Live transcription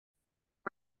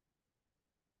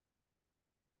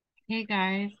Hey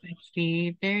guys, it's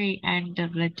the very end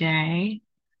of the day.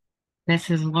 This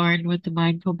is Lauren with the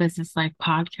Mindful Business Life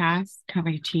podcast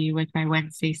coming to you with my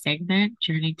Wednesday segment,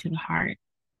 Journey to the Heart.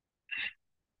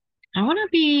 I want to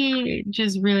be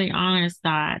just really honest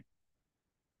that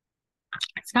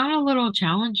it's not a little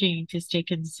challenging to stay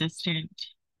consistent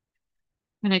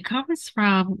when it comes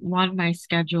from one, my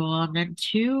schedule, and then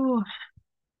two,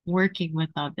 working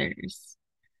with others.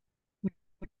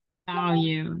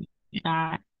 Value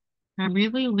that I'm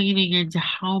really leaning into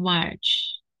how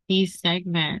much these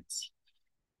segments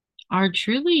are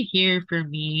truly here for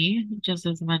me just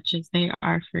as much as they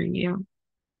are for you.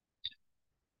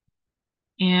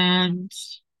 And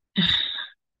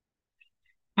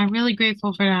I'm really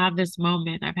grateful for to have this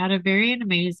moment. I've had a very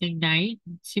amazing night,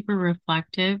 super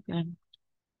reflective and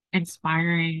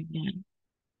inspiring and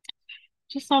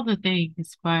just all the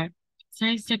things, but it's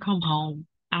nice to come home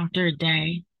after a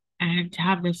day and to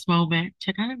have this moment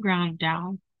to kind of ground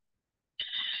down.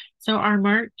 So our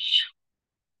March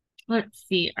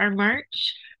 15th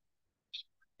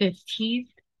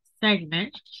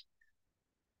segment,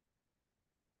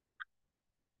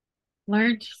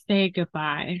 learn to say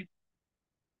goodbye.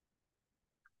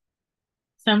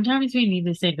 Sometimes we need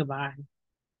to say goodbye.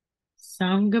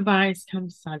 Some goodbyes come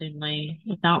suddenly,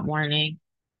 without warning.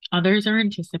 Others are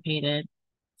anticipated.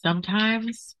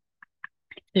 Sometimes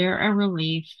they're a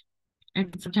relief,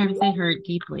 and sometimes they hurt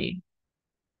deeply.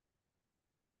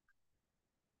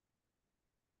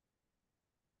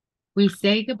 We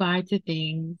say goodbye to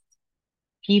things,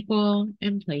 people,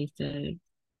 and places.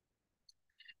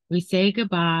 We say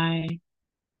goodbye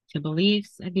to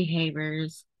beliefs and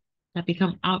behaviors that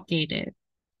become outdated.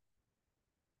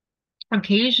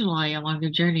 Occasionally, along the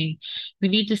journey, we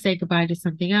need to say goodbye to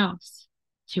something else,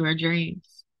 to our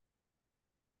dreams.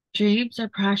 Dreams are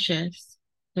precious.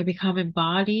 They become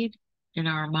embodied in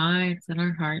our minds and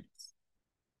our hearts.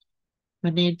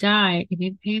 When they die, it can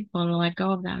be painful to let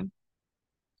go of them.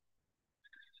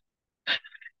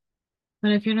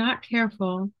 But if you're not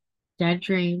careful, dead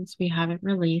dreams we haven't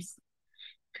released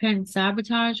can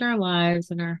sabotage our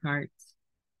lives and our hearts.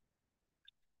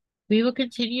 We will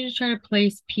continue to try to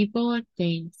place people and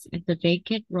things into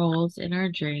vacant roles in our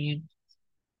dreams.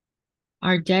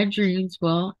 Our dead dreams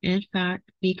will, in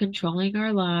fact, be controlling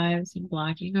our lives and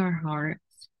blocking our hearts.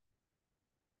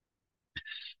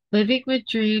 Living with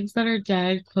dreams that are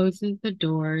dead closes the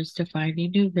doors to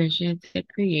finding new visions and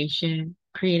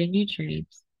creating new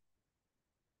dreams.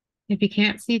 If you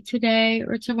can't see today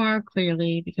or tomorrow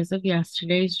clearly because of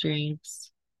yesterday's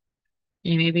dreams,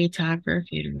 it may be time for a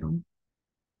funeral.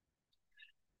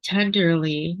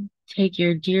 Tenderly take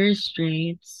your dearest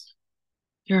dreams,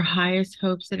 your highest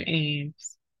hopes and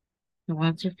aims, the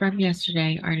ones from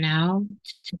yesterday are now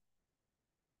to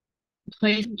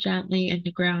place them gently in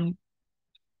the ground.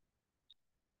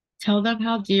 Tell them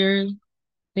how dear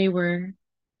they were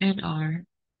and are,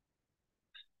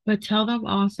 but tell them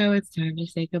also it's time to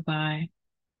say goodbye.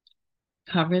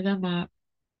 Cover them up,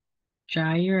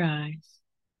 dry your eyes.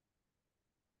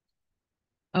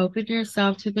 Open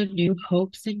yourself to the new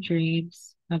hopes and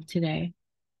dreams of today.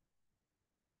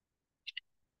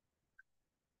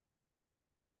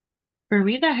 For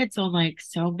me, that hits on like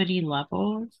so many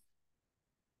levels.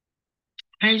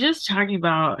 I'm just talking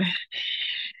about,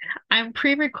 I'm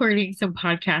pre-recording some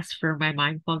podcasts for my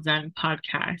Mindful Zen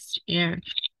podcast, and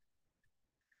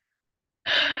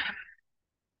it's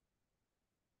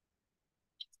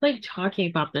like talking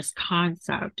about this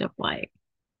concept of like,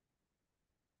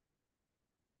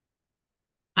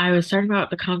 I was talking about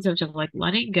the concept of like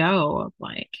letting go of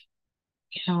like,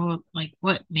 like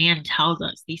what man tells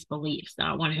us, these beliefs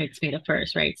that one hits me the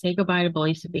first, right? Say goodbye to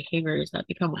beliefs and behaviors that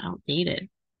become outdated.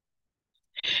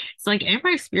 It's like in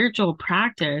my spiritual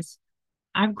practice,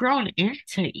 I've grown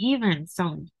into even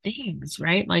some things,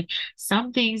 right? Like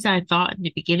some things I thought in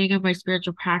the beginning of my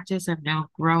spiritual practice, I've now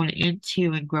grown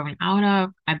into and grown out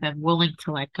of. I've been willing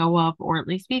to let go of, or at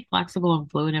least be flexible and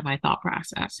fluid in my thought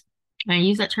process. And I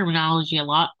use that terminology a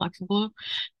lot, flexible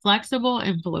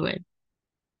and fluid.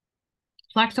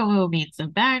 Flexible means to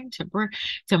bend,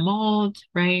 to mold,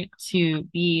 right? To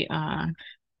be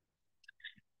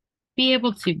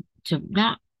able to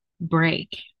not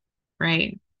break,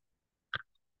 right?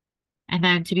 And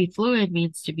then to be fluid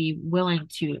means to be willing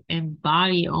to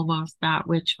embody almost that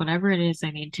which, whatever it is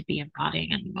I need to be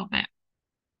embodying in the moment.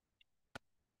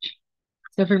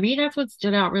 So for me, that's what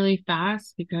stood out really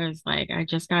fast because like I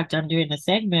just got done doing a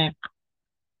segment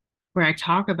where I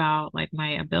talk about like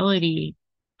my ability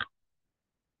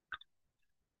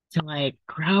to like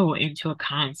grow into a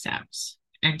concept,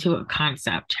 and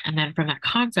then from that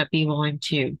concept be willing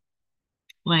to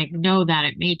Like, know that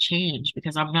it may change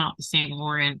because I'm not the same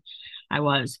Lauren I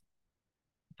was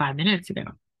 5 minutes ago.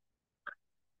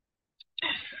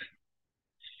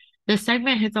 This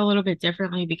segment hits a little bit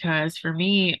differently because for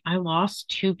me, I lost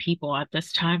two people at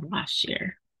this time last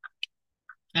year.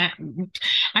 I-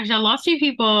 Actually, I lost two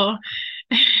people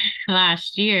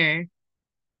last year,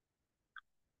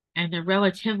 and the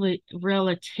relativity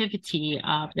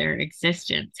of their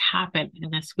existence happened in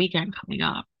this weekend coming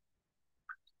up.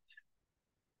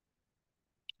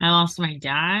 I lost my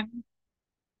dad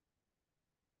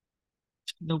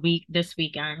this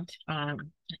weekend. I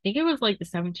think it was like the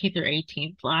 17th or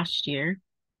 18th last year.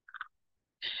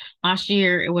 Last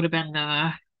year it would have been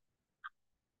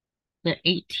the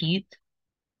 18th.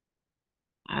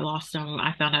 I lost him.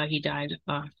 I found out he died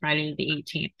Friday the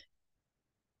 18th.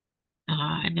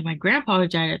 And then my grandpa who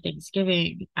died at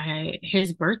Thanksgiving,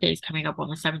 his birthday is coming up on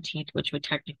the 17th, which would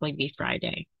technically be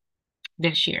Friday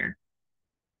this year.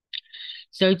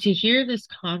 So to hear this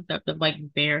concept of like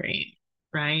burying,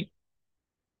 right?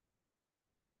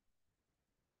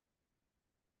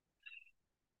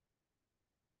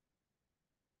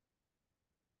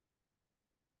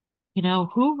 You know,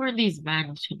 who were these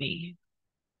men to me?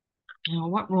 You know,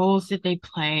 what roles did they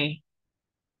play?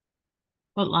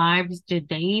 What lives did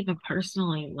they even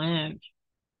personally live?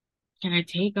 Can I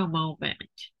take a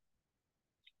moment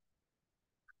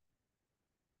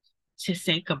to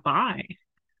say goodbye?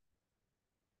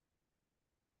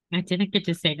 I didn't get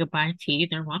to say goodbye to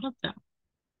either one of them.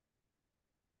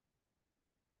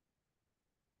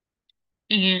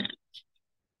 And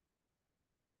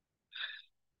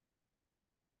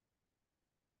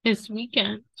this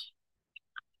weekend,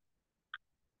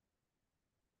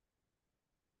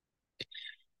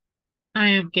 I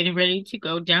am getting ready to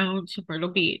go down to Myrtle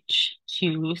Beach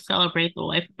to celebrate the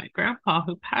life of my grandpa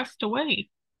who passed away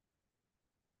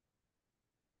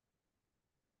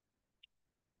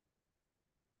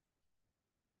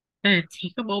and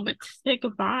take a moment to say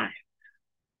goodbye.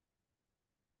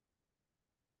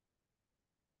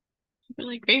 I'm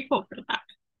really grateful for that.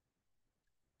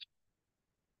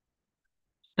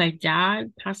 My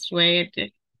dad passed away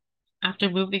after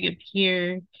moving up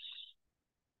here.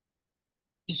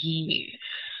 He,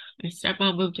 my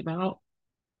stepmom moved him out.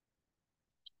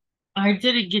 I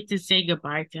didn't get to say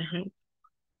goodbye to him.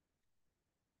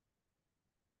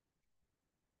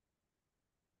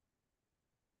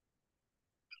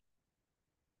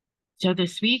 So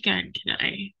this weekend, can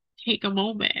I take a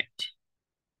moment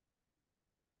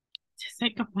to say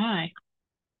goodbye?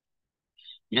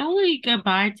 Not only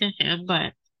goodbye to him,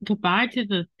 but goodbye to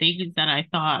the things that I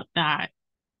thought that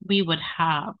we would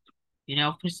have. You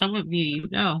know, for some of you, you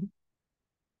know,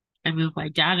 I moved my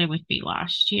dad in with me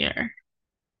last year.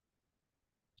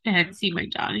 I hadn't seen my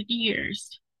dad in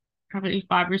years, probably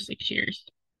 5 or 6 years.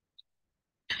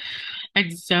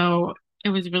 And so it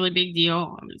was a really big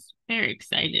deal. I was very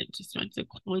excited to spend some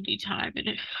quality time,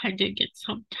 and I did get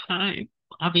some time.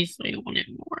 Obviously, I wanted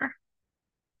more.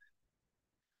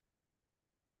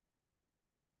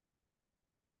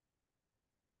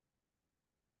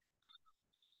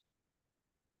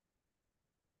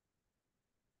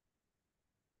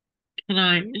 And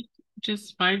I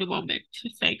just find a moment to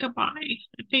say goodbye.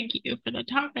 Thank you for the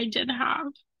time I did have.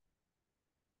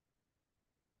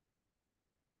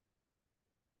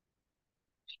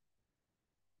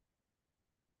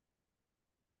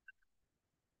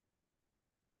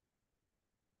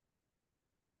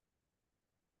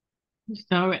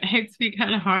 So it hits me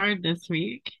kind of hard this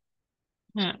week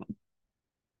uh,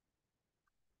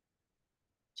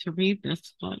 to read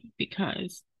this one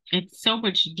because it's so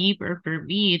much deeper for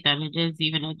me than it is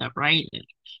even in the writing.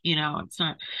 You know, it's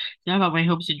not about my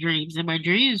hopes and dreams. And my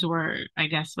dreams were, I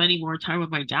guess, spending more time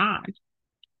with my dad,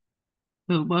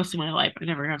 who most of my life I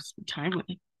never got to spend time with,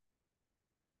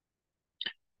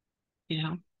 you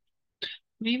know.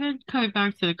 But even coming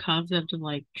back to the concept of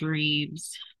like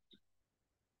dreams,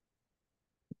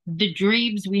 the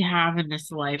dreams we have in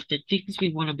this life, the things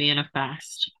we want to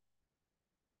manifest.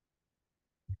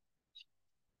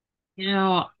 You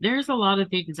know, there's a lot of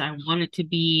things I wanted to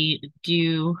be,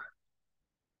 do,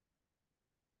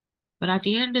 but at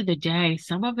the end of the day,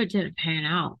 some of it didn't pan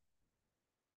out.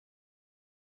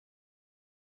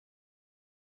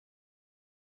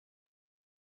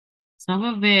 Some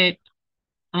of it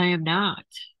I am not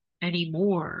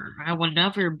anymore. I will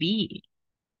never be.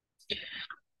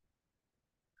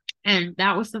 And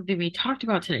that was something we talked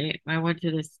about today. I went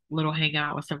to this little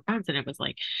hangout with some friends, and it was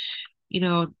like, you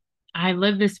know, I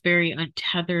live this very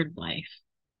untethered life.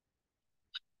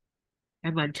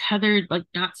 I'm untethered, like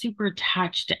not super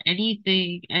attached to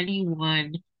anything,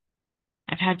 anyone.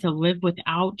 I've had to live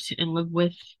without and live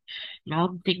with and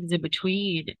all the things in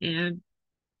between. And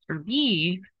for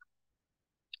me,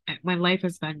 my life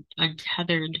has been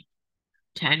untethered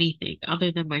to anything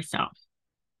other than myself.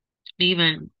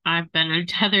 Even I've been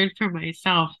untethered for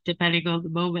myself, depending on the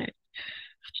moment.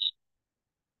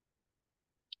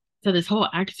 So this whole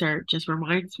excerpt just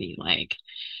reminds me, like,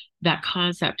 that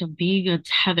concept of being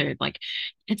untethered. Like,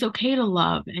 it's okay to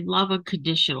love and love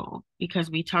unconditional because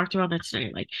we talked about that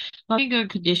tonight. Like, loving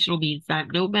unconditional means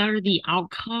that no matter the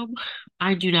outcome,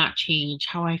 I do not change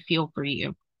how I feel for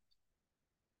you.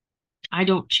 I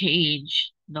don't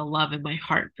change the love in my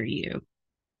heart for you.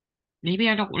 Maybe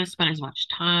I don't want to spend as much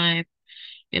time.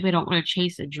 Maybe I don't want to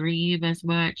chase a dream as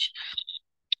much.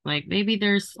 Like maybe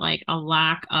there's like a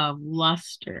lack of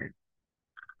luster,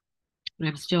 but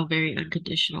I'm still very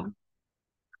unconditional.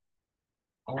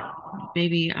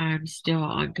 Maybe I'm still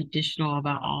unconditional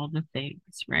about all the things,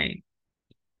 right?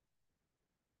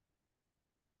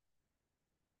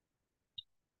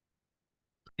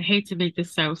 I hate to make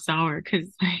this so sour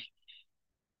because like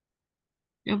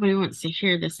nobody wants to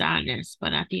hear the sadness,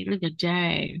 but at the end of the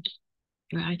day,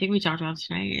 I think we talked about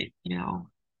tonight,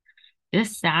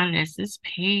 this sadness, this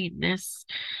pain, this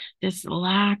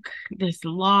lack, this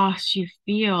loss you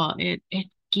feel, it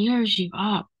gears you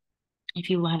up if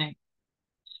you let it.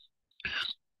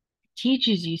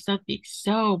 Teaches you something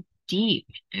so deep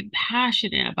and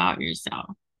passionate about yourself.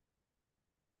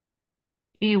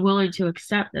 Being willing to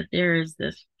accept that there is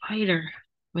this fighter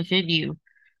within you.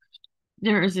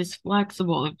 There is this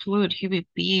flexible and fluid human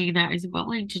being that is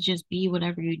willing to just be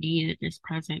whatever you need in this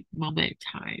present moment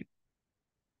in time.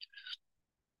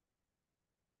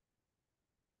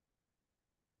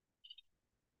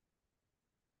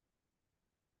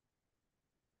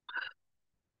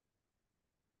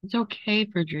 It's okay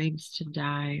for dreams to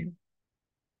die.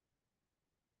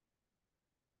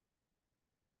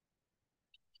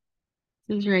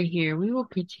 This is right here. We will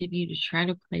continue to try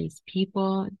to place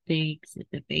people and things in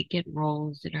the vacant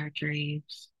roles in our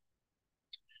dreams.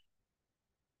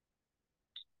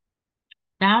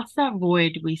 That's that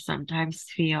void we sometimes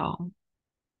feel.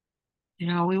 We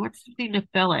want something to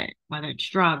fill it, whether it's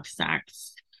drugs,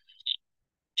 sex,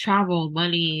 travel,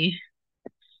 money.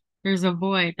 There's a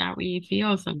void that we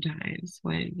feel sometimes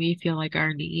when we feel like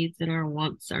our needs and our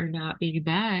wants are not being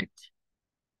met.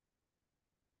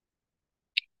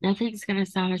 Nothing's going to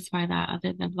satisfy that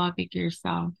other than loving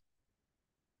yourself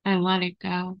and letting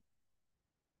go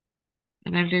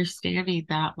and understanding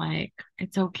that, like,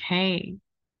 it's okay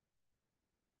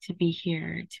to be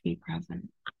here, to be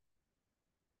present.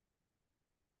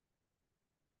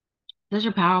 Such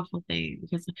a powerful thing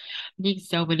because I think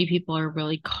so many people are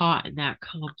really caught in that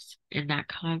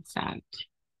concept.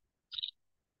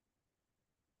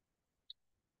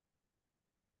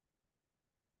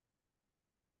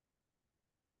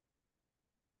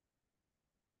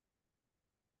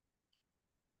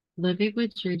 Living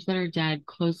with dreams that are dead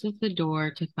closes the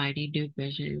door to finding new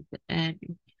visions and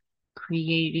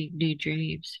creating new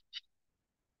dreams.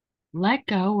 Let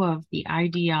go of the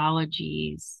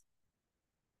ideologies.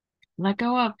 Let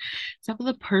go of some of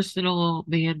the personal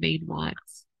man-made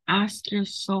wants. Ask your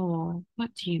soul,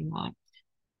 what do you want?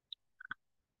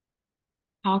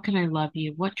 How can I love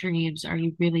you? What dreams are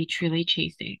you really truly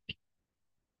chasing?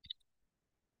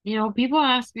 People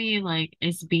ask me like,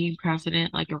 is being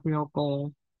president like a real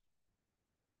goal,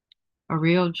 a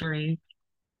real dream?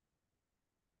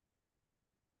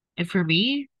 And for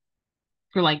me,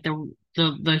 for like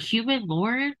the human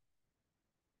Lauren,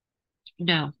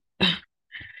 no.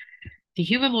 The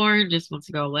human Lauren just wants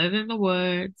to go live in the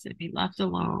woods and be left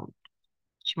alone.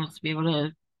 She wants to be able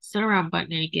to sit around butt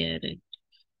naked and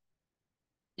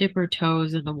dip her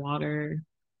toes in the water.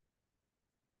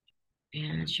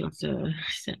 And she wants to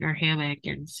sit in her hammock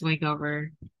and swing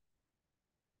over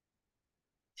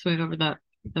the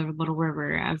little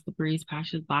river as the breeze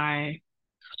passes by.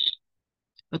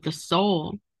 But the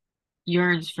soul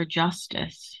yearns for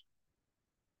justice.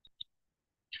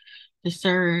 The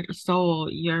soul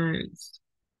yearns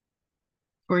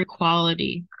for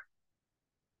equality.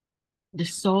 The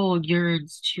soul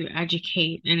yearns to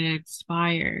educate and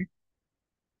inspire.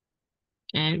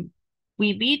 And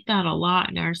we meet that a lot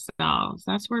in ourselves.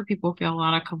 That's where people feel a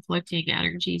lot of conflicting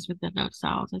energies within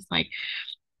themselves. It's like,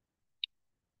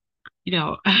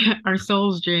 our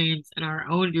soul's dreams and our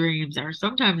own dreams are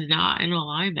sometimes not in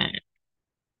alignment.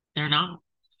 They're not.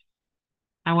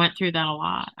 I went through that a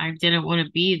lot. I didn't want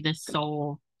to be the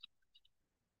soul.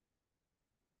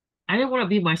 I didn't want to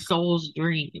be my soul's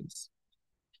dreams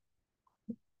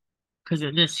because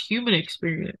in this human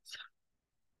experience,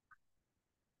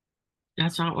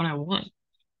 that's not what I want.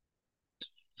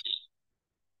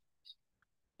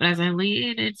 But as I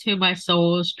lean into my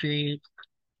soul's dreams,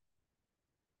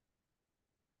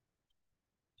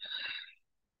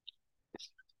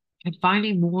 I'm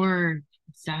finding more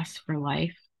zest for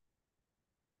life,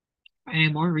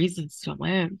 finding more reasons to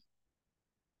live,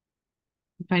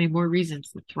 finding more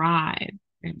reasons to thrive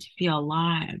and to feel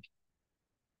alive,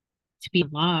 to be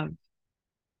loved.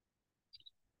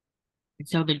 And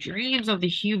so the dreams of the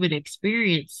human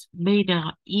experience may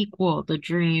not equal the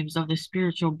dreams of the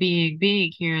spiritual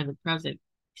being here in the present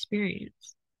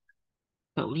experience.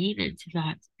 But lean into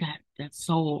that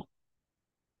soul.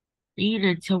 Lean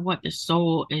into what the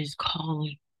soul is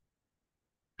calling.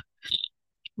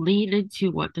 Lean into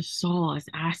what the soul is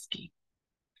asking.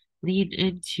 Lean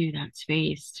into that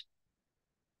space.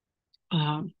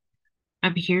 Um,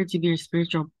 I'm here to be a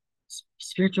spiritual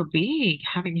being,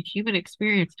 having a human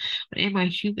experience. But in my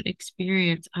human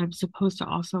experience, I'm supposed to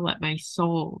also let my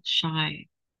soul shine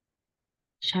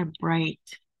bright.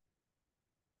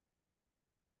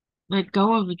 Let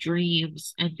go of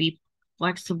dreams and be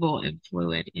flexible and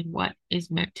fluid in what is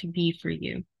meant to be for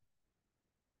you.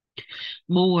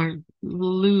 Mourn,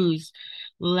 lose,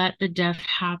 let the death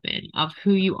happen of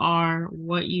who you are,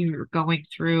 what you're going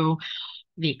through,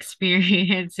 the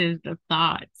experiences, the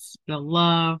thoughts, the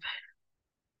love.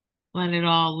 Let it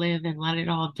all live and let it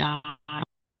all die.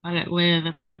 Let it live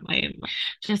and like,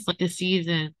 just like the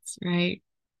seasons, right?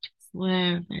 Just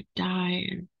live and die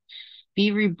and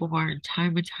be reborn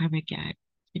time and time again.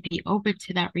 And be open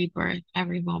to that rebirth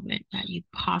every moment that you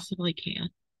possibly can.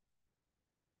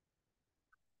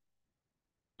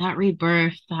 That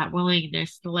rebirth, that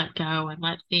willingness to let go and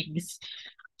let things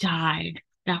die,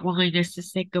 that willingness to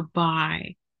say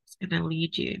goodbye is going to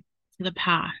lead you to the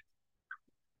path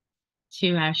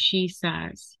to, as she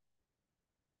says,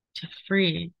 to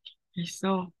free your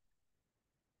soul.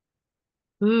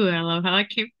 Ooh, I love how I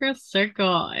came for a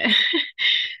circle.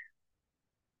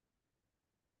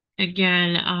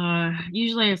 Again,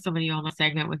 usually I have somebody on the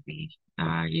segment with me.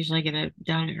 Usually I get it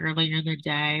done earlier in the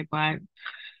day, but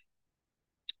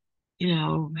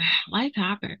life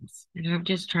happens, and I'm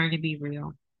just trying to be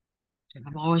real.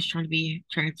 I'm always trying to be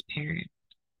transparent.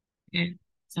 And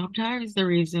sometimes the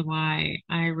reason why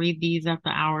I read these at the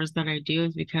hours that I do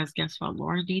is because guess what?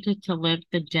 Laura needed to live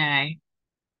the day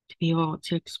to be able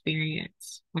to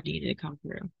experience what needed to come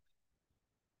through.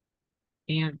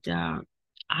 And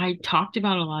I talked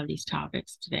about a lot of these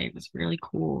topics today. It was really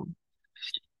cool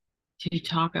to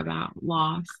talk about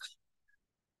loss,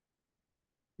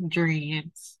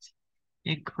 dreams,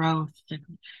 and growth, and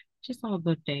just all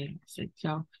the things. And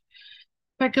so,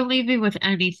 if I could leave you with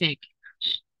anything,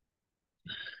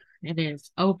 it is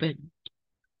open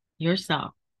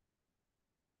yourself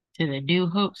to the new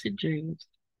hopes and dreams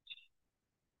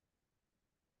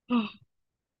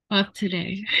of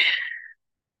today.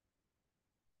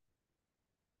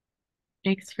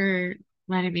 Thanks for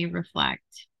letting me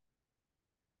reflect.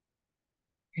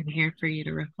 I'm here for you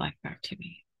to reflect back to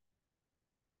me.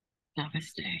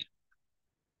 Namaste.